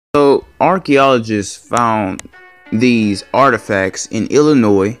Archaeologists found these artifacts in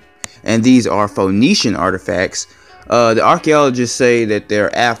Illinois, and these are Phoenician artifacts. The archaeologists say that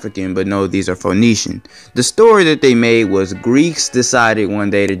they're African, but no, these are Phoenician. The story that they made was Greeks decided one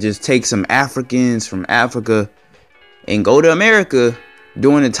day to just take some Africans from Africa and go to America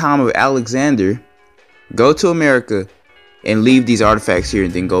during the time of Alexander, go to America and leave these artifacts here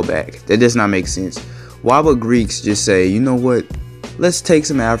and then go back. That does not make sense. Why would Greeks just say, you know what, let's take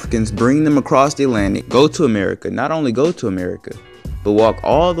some Africans, bring them across the Atlantic, go to America, not only go to America, but walk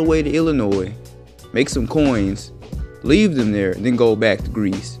all the way to Illinois, make some coins, leave them there, then go back to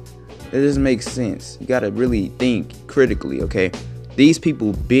Greece? That doesn't make sense. You gotta really think critically, okay? These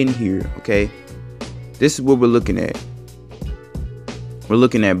people been here, okay? This is what we're looking at. We're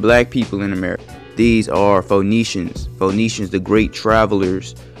looking at black people in America. These are Phoenicians. Phoenicians, the great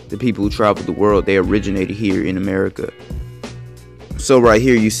travelers, the people who traveled the world. They originated here in America. So right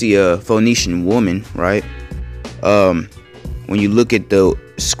here you see a Phoenician woman, right? When you look at the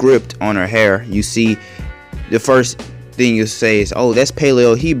script on her hair, you see the first thing you say is, oh, that's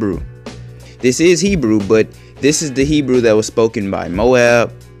Paleo Hebrew. This is Hebrew, but this is the Hebrew that was spoken by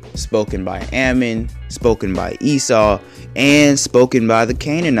Moab, spoken by Ammon, spoken by Esau, and spoken by the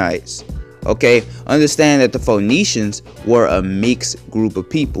Canaanites. Okay, understand that the Phoenicians were a mixed group of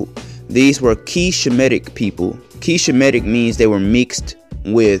people. These were Shemitic people. Shemitic means they were mixed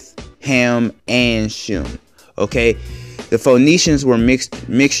with Ham and Shem. Okay, the Phoenicians were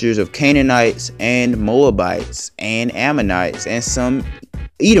mixtures of Canaanites and Moabites and Ammonites and some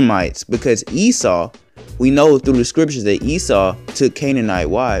Edomites, because Esau, we know through the scriptures that Esau took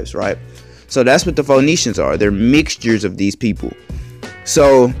Canaanite wives, right? So that's what the Phoenicians are. They're mixtures of these people.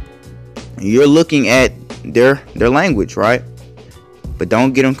 So you're looking at their language, right? But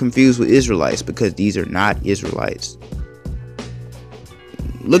don't get them confused with Israelites, because these are not Israelites.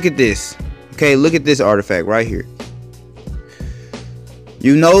 Look at this. Okay, look at this artifact right here.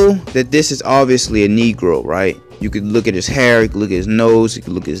 You know that this is obviously a Negro, right? You could look at his hair, you could look at his nose, you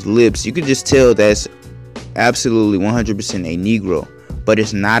could look at his lips. You could just tell that's absolutely 100% a Negro. But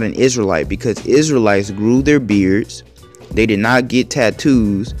it's not an Israelite, because Israelites grew their beards. They did not get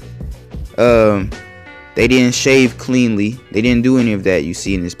tattoos. They didn't shave cleanly. They didn't do any of that you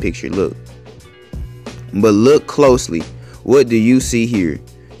see in this picture. Look. But look closely. What do you see here?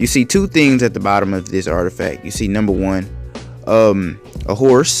 You see two things at the bottom of this artifact. You see, number one, a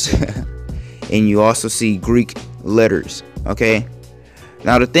horse. And you also see Greek letters. Okay.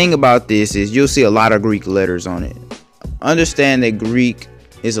 Now the thing about this is you'll see a lot of Greek letters on it. Understand that Greek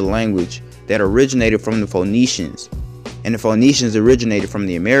is a language that originated from the Phoenicians. And the Phoenicians originated from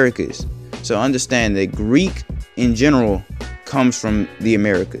the Americas. So understand that Greek in general comes from the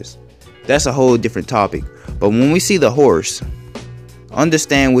Americas. That's a whole different topic. But when we see the horse,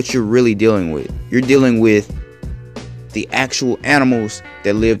 understand what you're really dealing with. You're dealing with the actual animals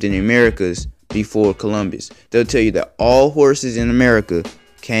that lived in the Americas before Columbus. They'll tell you that all horses in America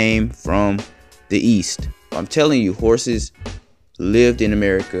came from the East. I'm telling you, horses lived in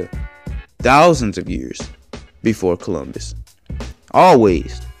America thousands of years before Columbus.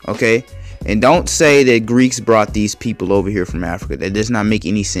 Always, okay? And don't say that Greeks brought these people over here from Africa. That does not make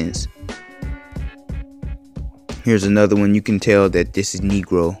any sense. Here's another one. You can tell that this is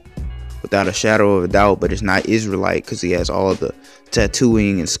Negro without a shadow of a doubt, but it's not Israelite because he has all the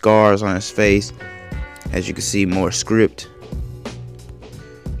tattooing and scars on his face. As you can see, more script.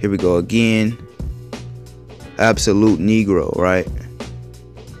 Here we go again. Absolute Negro, right?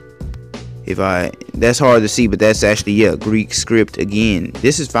 That's hard to see, but that's actually, yeah, Greek script again.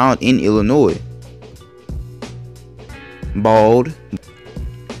 This is found in Illinois. Bald. You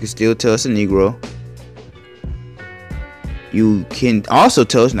can still tell it's a Negro. You can also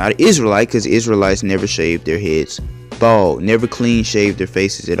tell it's not an Israelite, because Israelites never shaved their heads. Bald. Never clean shaved their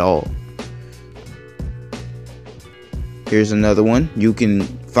faces at all. Here's another one. You can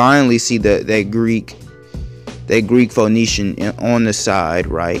finally see that Greek Phoenician on the side,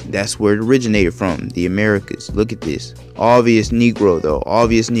 right? That's where it originated from, the Americas. Look at this. Obvious Negro, though.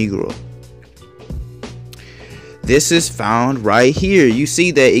 Obvious Negro. This is found right here. You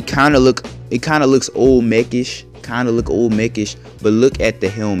see that it kind of looks Olmekish. But look at the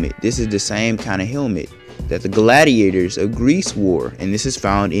helmet. This is the same kind of helmet that the gladiators of Greece wore, and this is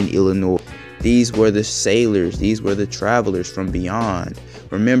found in Illinois. These were the sailors. These were the travelers from beyond.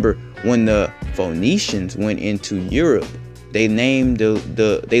 Remember, when the Phoenicians went into Europe, they named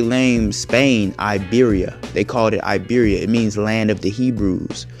Spain Iberia. They called it Iberia. It means land of the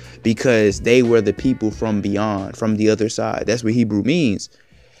Hebrews, because they were the people from beyond, from the other side. That's what Hebrew means.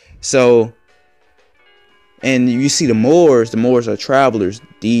 So And you see the Moors are travelers.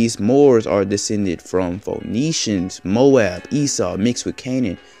 These Moors are descended from Phoenicians, Moab, Esau, mixed with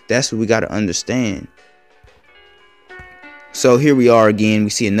Canaan. That's what we got to understand. So here we are again. We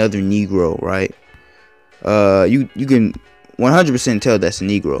see another Negro, right? You can 100% tell that's a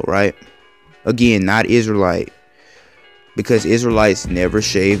Negro, right? Again, not Israelite, because Israelites never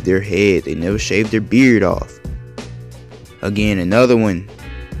shave their head. They never shave their beard off. Again, another one.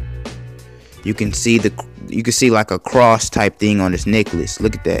 You can see like a cross type thing on his necklace.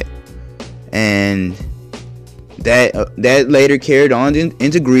 Look at that. And that later carried on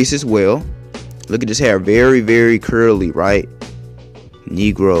into Greece as well. Look at his hair, very, very curly, right?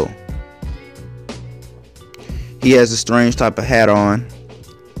 Negro. He has a strange type of hat on,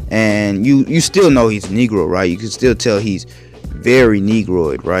 and you still know he's a Negro, right? You can still tell he's very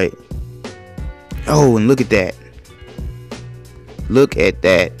Negroid, right? Oh, and look at that. Look at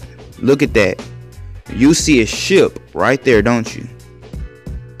that. Look at that. You see a ship right there, don't you?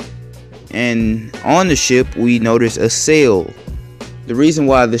 And on the ship, we notice a sail. The reason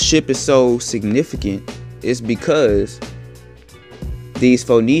why the ship is so significant is because these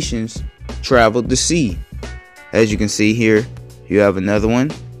Phoenicians traveled the sea. As you can see here, you have another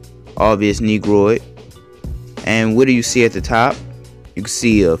one, obvious Negroid. And what do you see at the top? You can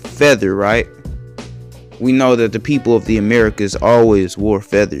see a feather, right? We know that the people of the Americas always wore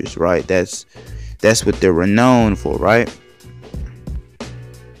feathers, right? That's what they're renowned for, right?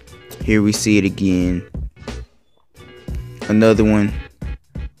 Here we see it again. Another one.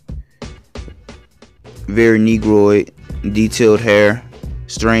 Very Negroid, detailed hair,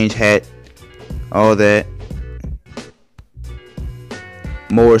 strange hat, all that.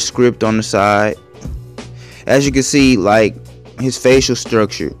 More script on the side. As you can see, like his facial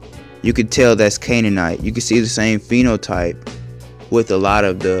structure, you can tell that's Canaanite. You can see the same phenotype with a lot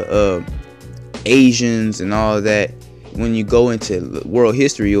of the Asians and all of that. When you go into world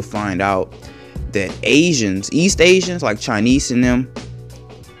history, you'll find out that Asians, East Asians, like Chinese in them,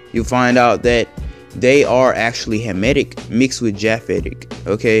 you'll find out that they are actually Hamitic mixed with Japhetic,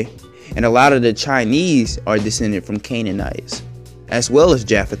 okay? And a lot of the Chinese are descended from Canaanites, as well as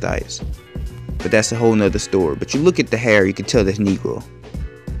Japhethites. But that's a whole nother story. But you look at the hair, you can tell that's Negro.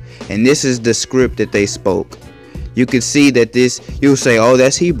 And this is the script that they spoke. You can see that this, you'll say, oh,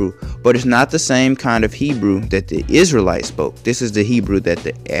 that's Hebrew. But it's not the same kind of Hebrew that the Israelites spoke. This is the Hebrew that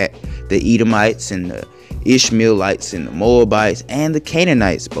the Edomites and the Ishmaelites and the Moabites and the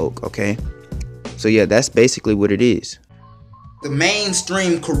Canaanites spoke, okay? So yeah, that's basically what it is. The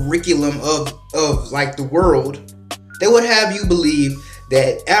mainstream curriculum of like the world, they would have you believe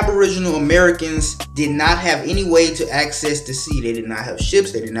that Aboriginal Americans did not have any way to access the sea. They did not have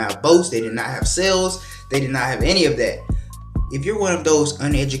ships, they did not have boats, they did not have sails, they did not have any of that. If you're one of those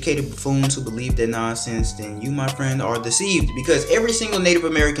uneducated buffoons who believe that nonsense, then you, my friend, are deceived, because every single Native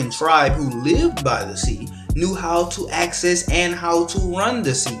American tribe who lived by the sea knew how to access and how to run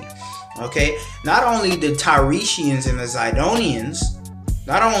the sea. Okay, not only the Pheonicians and the Zidonians,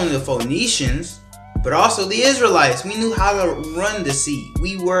 not only the Phoenicians, but also the Israelites. We knew how to run the sea.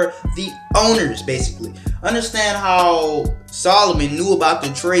 We were the owners, basically. Understand how Solomon knew about the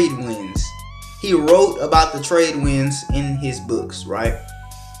trade winds. He wrote about the trade winds in his books, right?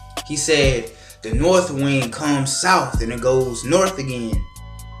 He said, the north wind comes south and it goes north again.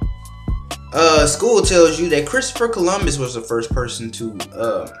 School tells you that Christopher Columbus was the first person to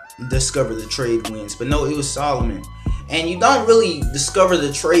discover the trade winds, but no, it was Solomon. And you don't really discover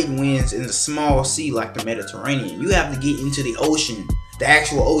the trade winds in the small sea like the Mediterranean. You have to get into the ocean, the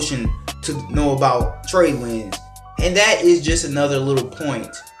actual ocean, to know about trade winds. And that is just another little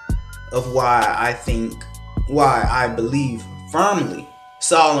point of why I believe firmly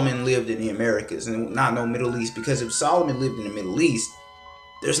Solomon lived in the Americas and not no Middle East. Because if Solomon lived in the Middle East,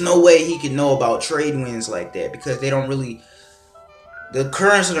 there's no way he could know about trade winds like that, because they don't really, the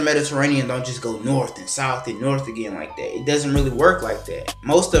currents of the Mediterranean don't just go north and south and north again like that. It doesn't really work like that.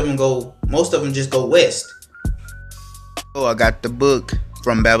 Most of them just go west. Oh, I got the book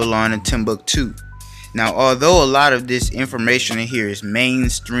From Babylon and Timbuktu. Now, although a lot of this information in here is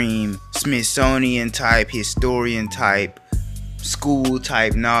mainstream, Smithsonian type, historian type, school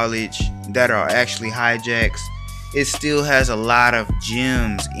type knowledge that are actually hijacks, it still has a lot of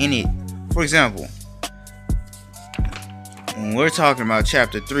gems in it. For example, when we're talking about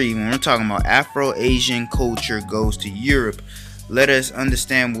chapter 3, when we're talking about Afro-Asian culture goes to Europe, let us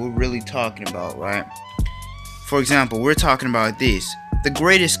understand what we're really talking about, right? For example, we're talking about this. The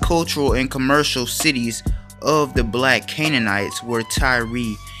greatest cultural and commercial cities of the black Canaanites were Tyre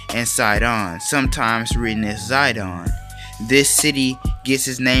and Sidon, sometimes written as Zidon. This city gets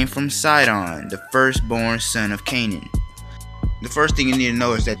its name from Sidon, the firstborn son of Canaan. The first thing you need to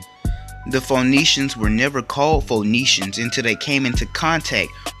know is that the Phoenicians were never called Phoenicians until they came into contact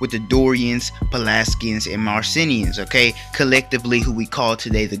with the Dorians, Pelasgians, and Marcians, okay? Collectively who we call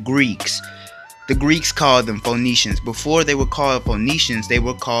today the Greeks. The Greeks called them Phoenicians. Before they were called Phoenicians, they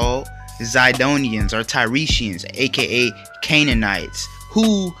were called Zidonians or Tyricians, aka Canaanites,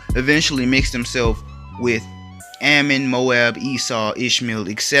 who eventually mixed themselves with Ammon, Moab, Esau, Ishmael,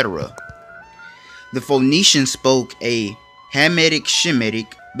 etc. The Phoenicians spoke a Hamitic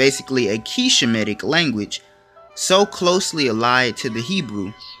Shemitic, basically a key Shemitic language, so closely allied to the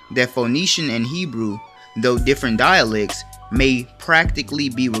Hebrew that Phoenician and Hebrew, though different dialects, may practically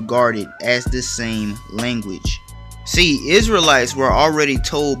be regarded as the same language. See, Israelites were already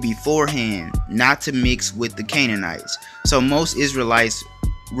told beforehand not to mix with the Canaanites, so most Israelites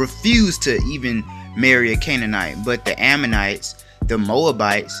refused to even marry a Canaanite, but the Ammonites, the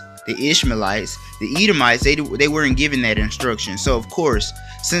Moabites, the Ishmaelites, the Edomites, they weren't given that instruction. So of course,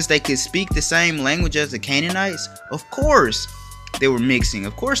 since they could speak the same language as the Canaanites, of course they were mixing.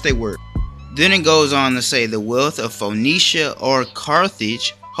 Of course they were. Then it goes on to say the wealth of Phoenicia or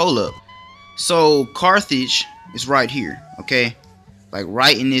Carthage. Hold up. So Carthage is right here, okay? Like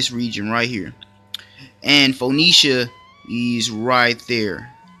right in this region right here. And Phoenicia is right there.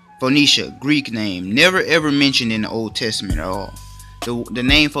 Phoenicia, Greek name, never ever mentioned in the Old Testament at all. The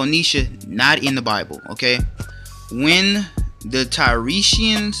name Phoenicia, not in the Bible, okay? When the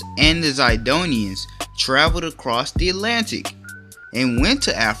Tyricians and the Zidonians traveled across the Atlantic and went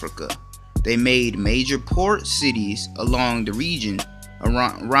to Africa, they made major port cities along the region,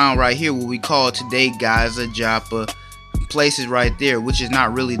 around right here, what we call today Gaza, Joppa, places right there, which is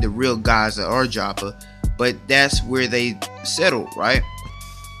not really the real Gaza or Joppa, but that's where they settled, right?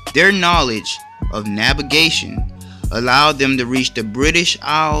 Their knowledge of navigation allowed them to reach the British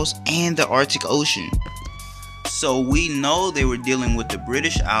Isles and the Arctic Ocean. So we know they were dealing with the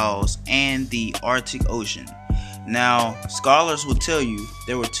British Isles and the Arctic Ocean. Now, scholars will tell you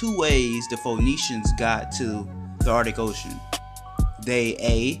there were two ways the Phoenicians got to the Arctic Ocean. They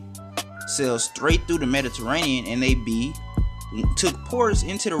A, sailed straight through the Mediterranean, and they B, took ports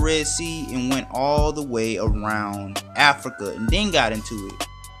into the Red Sea and went all the way around Africa and then got into it.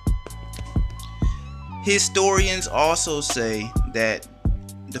 Historians also say that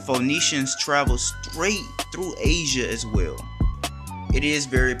the Phoenicians traveled straight through Asia as well. It is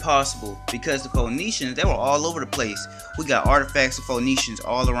very possible because the Phoenicians, they were all over the place. We got artifacts of Phoenicians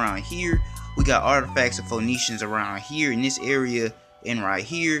all around here. We got artifacts of Phoenicians around here in this area and right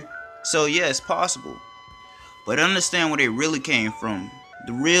here. So yeah, it's possible. But understand where they really came from.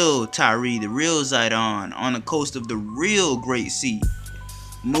 The real Tyre, the real Zidon, on the coast of the real Great Sea.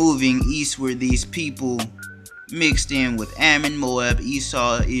 Moving eastward, these people mixed in with Ammon, Moab,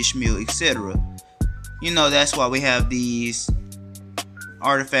 Esau, Ishmael, etc. You know, that's why we have these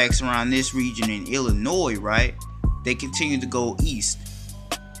artifacts around this region in Illinois, right? They continue to go east.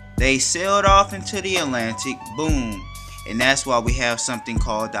 They sailed off into the Atlantic, boom, and that's why we have something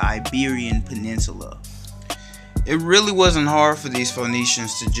called the Iberian Peninsula. It really wasn't hard for these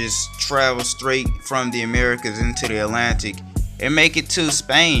Phoenicians to just travel straight from the Americas into the Atlantic and make it to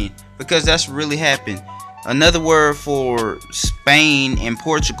Spain, because that's what really happened. Another word for Spain and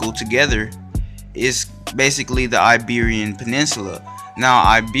Portugal together is basically the Iberian Peninsula. Now,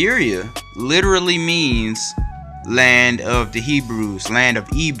 Iberia literally means land of the Hebrews, land of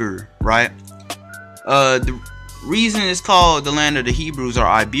Eber, right? The reason it's called the land of the Hebrews or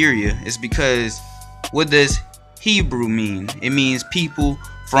Iberia is because what does Hebrew mean? It means people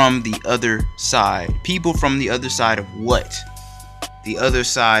from the other side. People from the other side of what? The other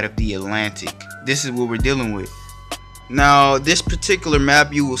side of the Atlantic. This is what we're dealing with. Now, this particular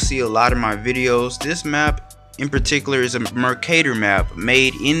map, you will see a lot of my videos. This map in particular is a Mercator map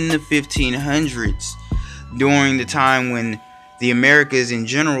made in the 1500s, during the time when the Americas in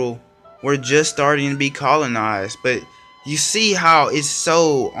general were just starting to be colonized. But you see how it's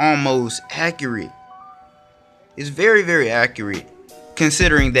so almost accurate. It's very, very accurate,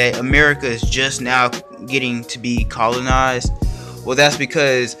 considering that America is just now getting to be colonized. Well, that's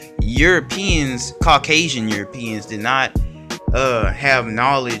because Europeans, Caucasian Europeans, did not have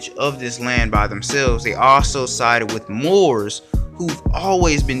knowledge of this land by themselves. They also sided with Moors, who've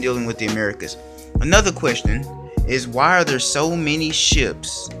always been dealing with the Americas. Another question is, why are there so many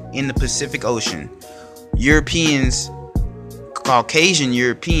ships in the Pacific Ocean? Europeans, Caucasian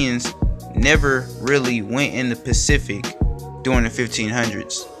Europeans, never really went in the Pacific during the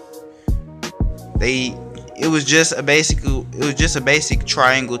 1500s. It was just a basic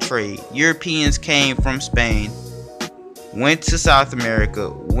triangle trade. Europeans came from Spain, went to South America,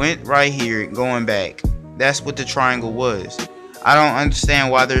 went right here, going back. That's what the triangle was. I don't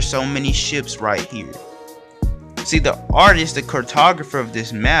understand why there's so many ships right here. See, the artist, the cartographer of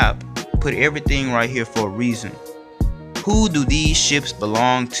this map, put everything right here for a reason. Who do these ships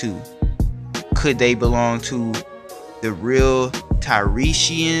belong to? Could they belong to the real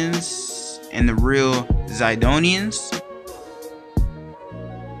Pheonicians and the real Zidonians?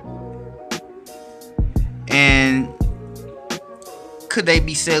 And could they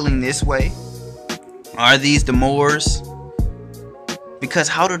be sailing this way? Are these the Moors? Because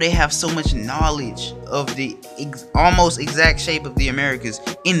how do they have so much knowledge of the almost exact shape of the Americas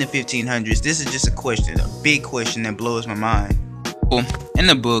in the 1500s? This is just a question, a big question that blows my mind. In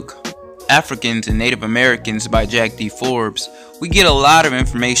the book Africans and Native Americans by Jack D. Forbes, we get a lot of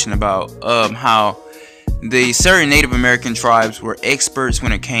information about how the certain Native American tribes were experts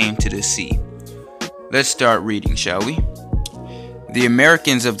when it came to the sea. Let's start reading, shall we? The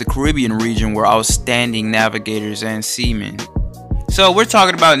Americans of the Caribbean region were outstanding navigators and seamen. So we're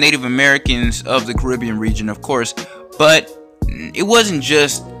talking about Native Americans of the Caribbean region, of course, but it wasn't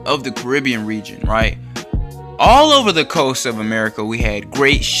just of the Caribbean region, right? All over the coast of America, we had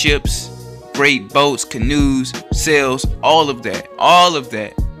great ships, great boats, canoes, sails, all of that.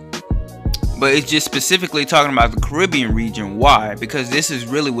 But it's just specifically talking about the Caribbean region. Why? Because this is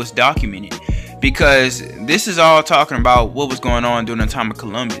really what's documented. Because this is all talking about what was going on during the time of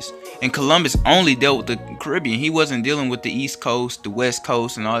Columbus. And Columbus only dealt with the Caribbean. He wasn't dealing with the East Coast, the West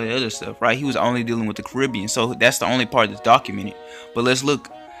Coast, and all the other stuff, right? He was only dealing with the Caribbean. So that's the only part that's documented. But let's look.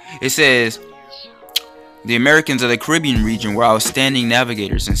 It says, the Americans of the Caribbean region were outstanding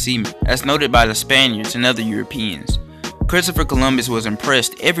navigators and seamen, as noted by the Spaniards and other Europeans. Christopher Columbus was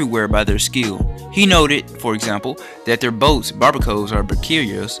impressed everywhere by their skill. He noted, for example, that their boats, barcos or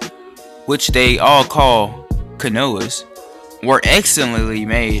barquillos, which they all call canoas, were excellently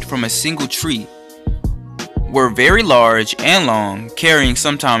made from a single tree, were very large and long, carrying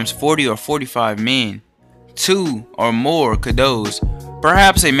sometimes 40 or 45 men, 2 or more cados,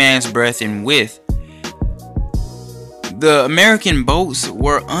 perhaps a man's breadth in width. The American boats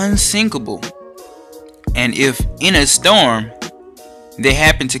were unsinkable, and if in a storm they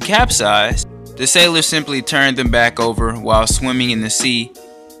happened to capsize, the sailors simply turned them back over while swimming in the sea,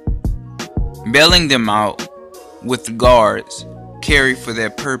 bailing them out with the guards carried for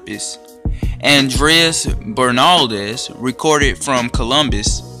that purpose. Andreas Bernaldez recorded from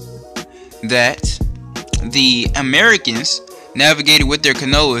Columbus that the Americans navigated with their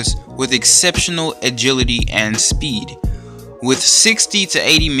canoes with exceptional agility and speed, with 60 to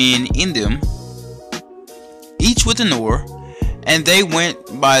 80 men in them, each with an oar, and they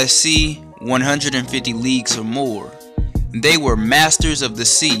went by sea 150 leagues or more. They were masters of the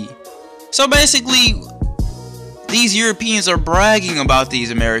sea. So basically, these Europeans are bragging about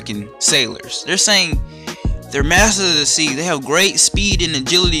these American sailors. They're saying they're masters of the sea. They have great speed and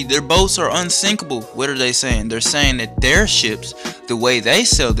agility. Their boats are unsinkable. What are they saying? They're saying that their ships, the way they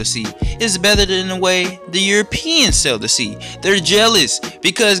sail the sea, is better than the way the Europeans sail the sea. They're jealous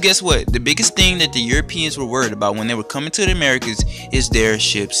because guess what? The biggest thing that the Europeans were worried about when they were coming to the Americas is their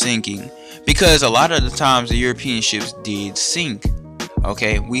ship sinking. Because a lot of the times the European ships did sink.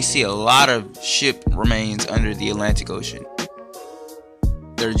 Okay, we see a lot of ship remains under the Atlantic Ocean.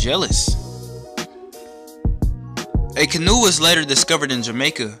 They're jealous. A canoe was later discovered in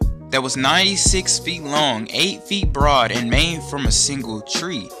Jamaica that was 96 feet long, 8 feet broad, and made from a single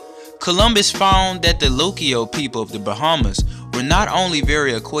tree. Columbus found that the Loquio people of the Bahamas were not only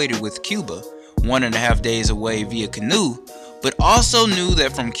very acquainted with Cuba, 1.5 days away via canoe, but also knew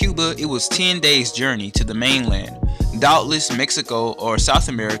that from Cuba it was 10 days' journey to the mainland. Doubtless Mexico or South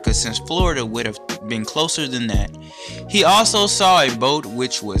America, since Florida would have been closer than that. He also saw a boat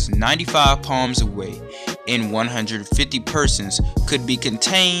which was 95 palms away, and 150 persons could be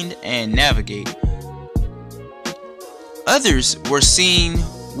contained and navigate. Others were seen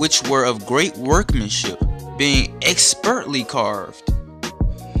which were of great workmanship, being expertly carved.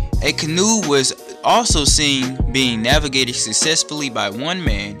 A canoe was also seen being navigated successfully by one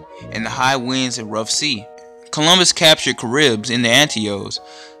man in the high winds and rough sea. Columbus captured Caribs in the Antilles,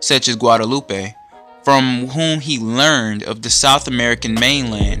 such as Guadeloupe, from whom he learned of the South American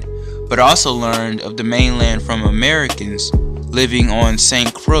mainland, but also learned of the mainland from Americans living on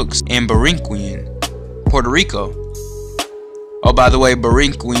St. Croix and Borinquian, Puerto Rico. Oh, by the way,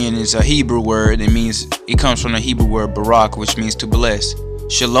 Borinquian is a Hebrew word. It comes from the Hebrew word barak, which means to bless.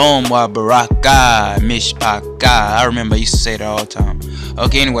 Shalom wa baraka mishpaka. I remember I used to say that all the time.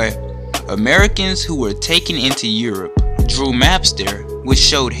 Okay, anyway. Americans who were taken into Europe drew maps there which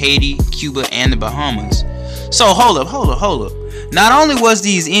showed Haiti, Cuba, and the Bahamas. So hold up. Not only was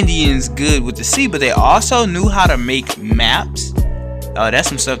these Indians good with the sea, but they also knew how to make maps. That's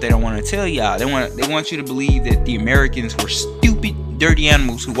some stuff they don't want to tell y'all. They want you to believe that the Americans were stupid, dirty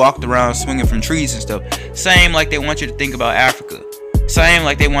animals who walked around swinging from trees and stuff. Same like they want you to think about Africa. Same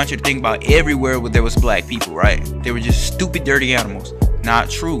like they want you to think about everywhere where there was black people, right? They were just stupid, dirty animals. Not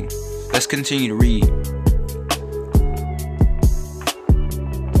true. Let's continue to read.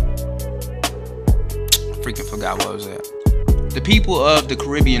 Freaking forgot what was that. The people of the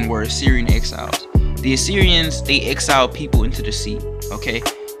Caribbean were Assyrian exiles. The Assyrians, they exiled people into the sea. Okay,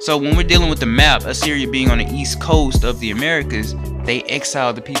 so when we're dealing with the map, Assyria being on the east coast of the Americas, they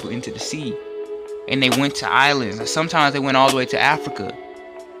exiled the people into the sea, and they went to islands. And sometimes they went all the way to Africa,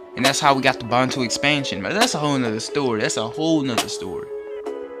 and that's how we got the Bantu expansion. But that's a whole nother story.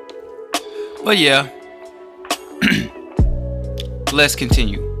 But yeah, let's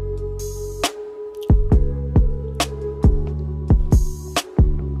continue.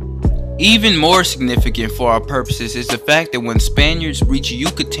 Even more significant for our purposes is the fact that when Spaniards reached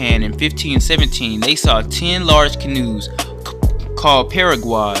Yucatan in 1517, they saw 10 large canoes called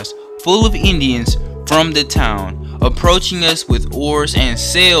paraguas full of Indians from the town approaching us with oars and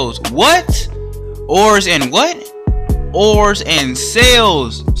sails. What? Oars and what? Oars and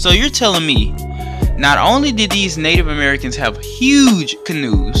sails. So you're telling me not only did these Native Americans have huge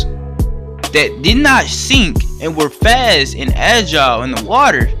canoes that did not sink and were fast and agile in the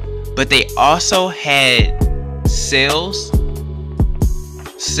water, but they also had sails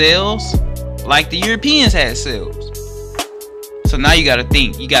like the Europeans had sails. So now you gotta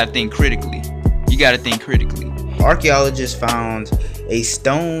think critically. Archaeologists found a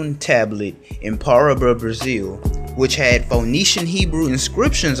stone tablet in Paraba, Brazil, which had Phoenician Hebrew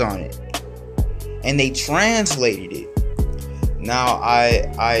inscriptions on it, and they translated it. Now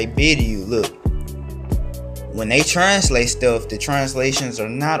I bid you, look, when they translate stuff, the translations are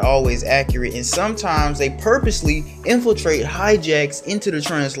not always accurate, and sometimes they purposely infiltrate hijacks into the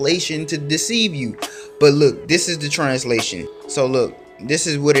translation to deceive you. But look, this is the translation. So look, this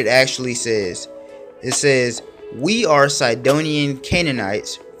is what it actually says. It says, "We are Sidonian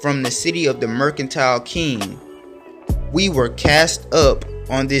Canaanites from the city of the mercantile king. We were cast up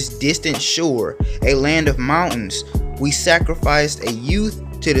on this distant shore, a land of mountains. We sacrificed a youth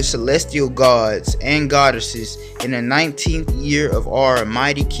to the celestial gods and goddesses in the 19th year of our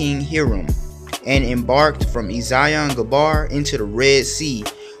mighty king Hiram, and embarked from Ezion-Geber into the Red Sea.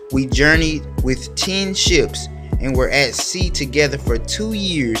 We journeyed with 10 ships and were at sea together for 2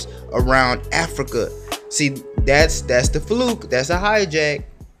 years around Africa." See, that's the fluke. That's a hijack.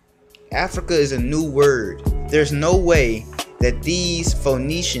 Africa is a new word. There's no way that these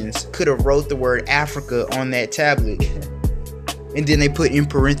Phoenicians could have wrote the word Africa on that tablet and then they put in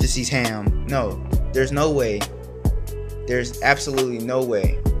parentheses Ham. No, there's no way. There's absolutely no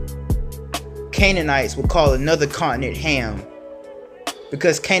way. Canaanites would call another continent Ham,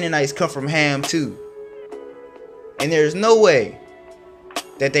 because Canaanites come from Ham too. And there's no way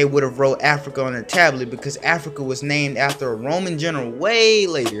that they would have wrote Africa on a tablet, because Africa was named after a Roman general way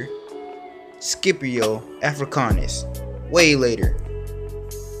later, Scipio Africanus. Way later.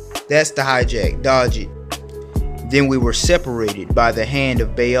 That's the hijack. Dodge it. Then we were separated by the hand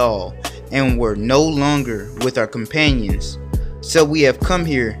of Baal, and were no longer with our companions. So we have come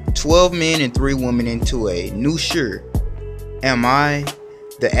here, 12 men and 3 women, into a new shore. Am I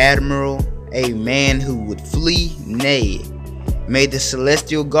the admiral, a man who would flee? Nay, may the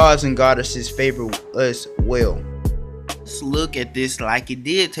celestial gods and goddesses favor us well. Let's look at this like it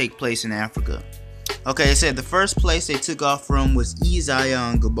did take place in Africa. Okay, it said the first place they took off from was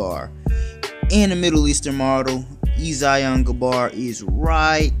Ezion-Geber. In the Middle Eastern model, Ezion-Geber is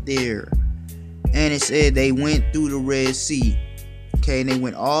right there. And it said they went through the Red Sea. Okay, and they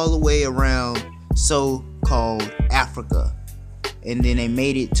went all the way around so-called Africa. And then they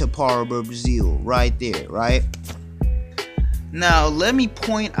made it to Paraba, Brazil, right there, right? Now, let me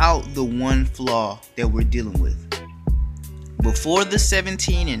point out the one flaw that we're dealing with. Before the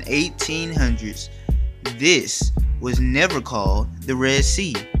 17 and 1800s, this was never called the Red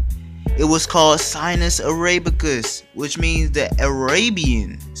Sea. It was called Sinus Arabicus, which means the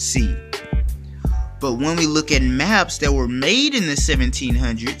Arabian Sea. But when we look at maps that were made in the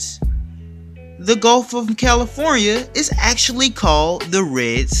 1700s, the Gulf of California is actually called the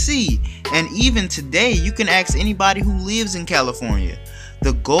Red Sea. And even today, you can ask anybody who lives in California.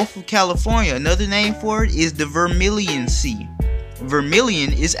 The Gulf of California, another name for it is the Vermilion Sea.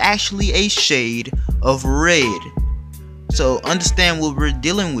 Vermilion is actually a shade of red. So understand what we're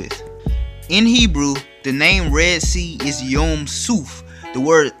dealing with. In Hebrew, the name Red Sea is Yom Suf, The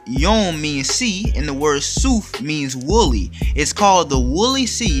word Yom means sea, and the word Suf means woolly. It's called the Woolly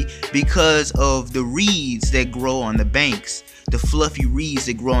Sea because of the reeds that grow on the banks, the fluffy reeds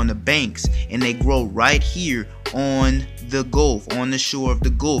that grow on the banks, and they grow right here on the Gulf, on the shore of the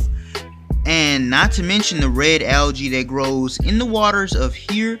Gulf. And not to mention the red algae that grows in the waters of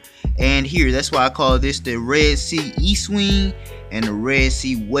here and here. That's why I call this the Red Sea East Wing and the Red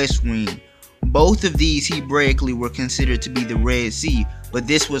Sea West Wing. Both of these Hebraically were considered to be the Red Sea, but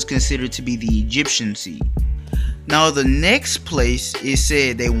this was considered to be the Egyptian Sea. Now the next place it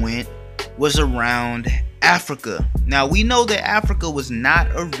said they went was around Africa. Now we know that Africa was not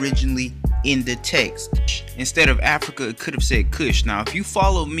originally in the text. Instead of Africa, it could have said Kush. Now if you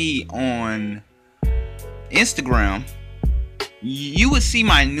follow me on Instagram, you would see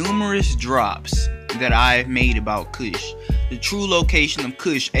my numerous drops that I've made about Kush. The true location of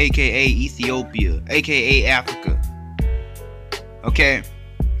Kush, aka Ethiopia, aka Africa. Okay,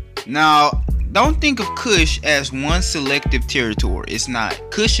 now don't think of Kush as one selective territory. It's not.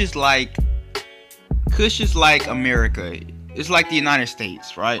 Kush is like America. It's like the United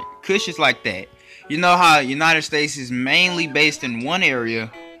States, right? Kush is like that. You know how United States is mainly based in one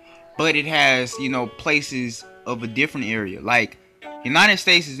area, but it has, you know, places of a different area. Like United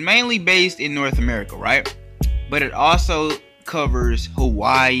States is mainly based in North America, right? But it also covers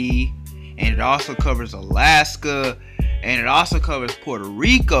Hawaii, and it also covers Alaska, and it also covers Puerto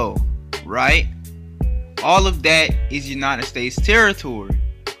Rico, right? All of that is United States territory.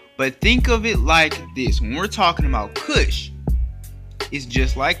 But think of it like this. When we're talking about Kush, it's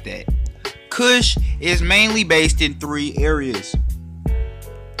just like that. Kush is mainly based in 3 areas: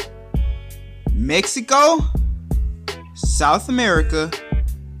 Mexico, South America,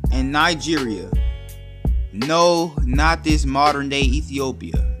 and Nigeria. No, not this modern day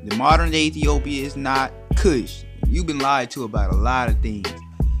Ethiopia. The modern day Ethiopia is not Kush. You've been lied to about a lot of things.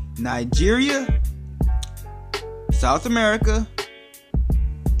 Nigeria, South America,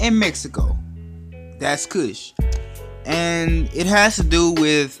 and Mexico. That's Kush. And it has to do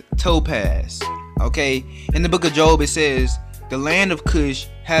with topaz. Okay, in the book of Job it says the land of Kush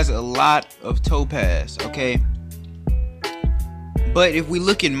has a lot of topaz. Okay, but if we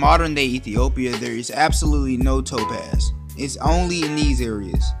look in modern day Ethiopia, there is absolutely no topaz. It's only in these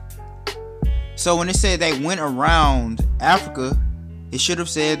areas. So when it said they went around Africa, it should have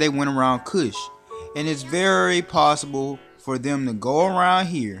said they went around Kush. And it's very possible for them to go around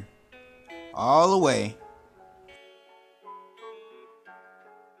here all the way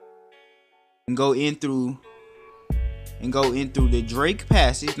and go in through the Drake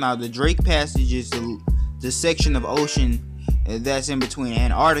Passage. Now the Drake Passage is the section of ocean that's in between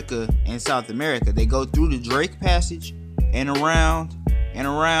Antarctica and South America. They go through the Drake Passage and around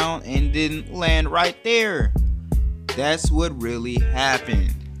and then land right there. That's what really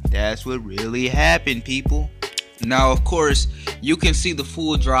happened. That's what really happened, people. Now of course you can see the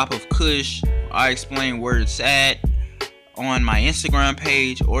full drop of Kush. I explain where it's at on my Instagram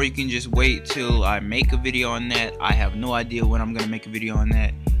page, or you can just wait till I make a video on that. I have no idea when I'm gonna make a video on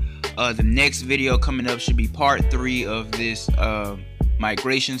that. The next video coming up should be part 3 of this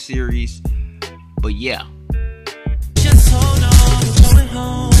migration series. But yeah. Just hold on, going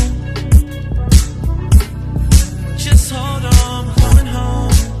home.